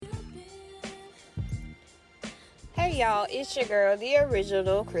Hey y'all, it's your girl, the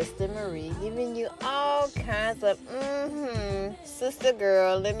original Kris10Marie, giving you all kinds of sister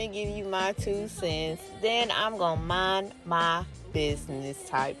girl, let me give you my 2 cents. Then I'm gonna mind my business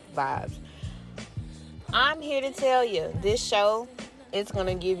type vibes. I'm here to tell you, this show is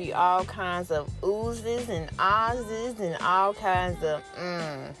gonna give you all kinds of oozes and ahs and all kinds of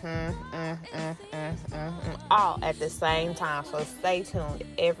all at the same time. So stay tuned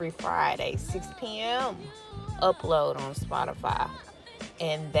every Friday, 6 p.m. Upload on Spotify,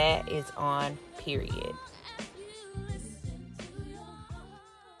 and that is on period.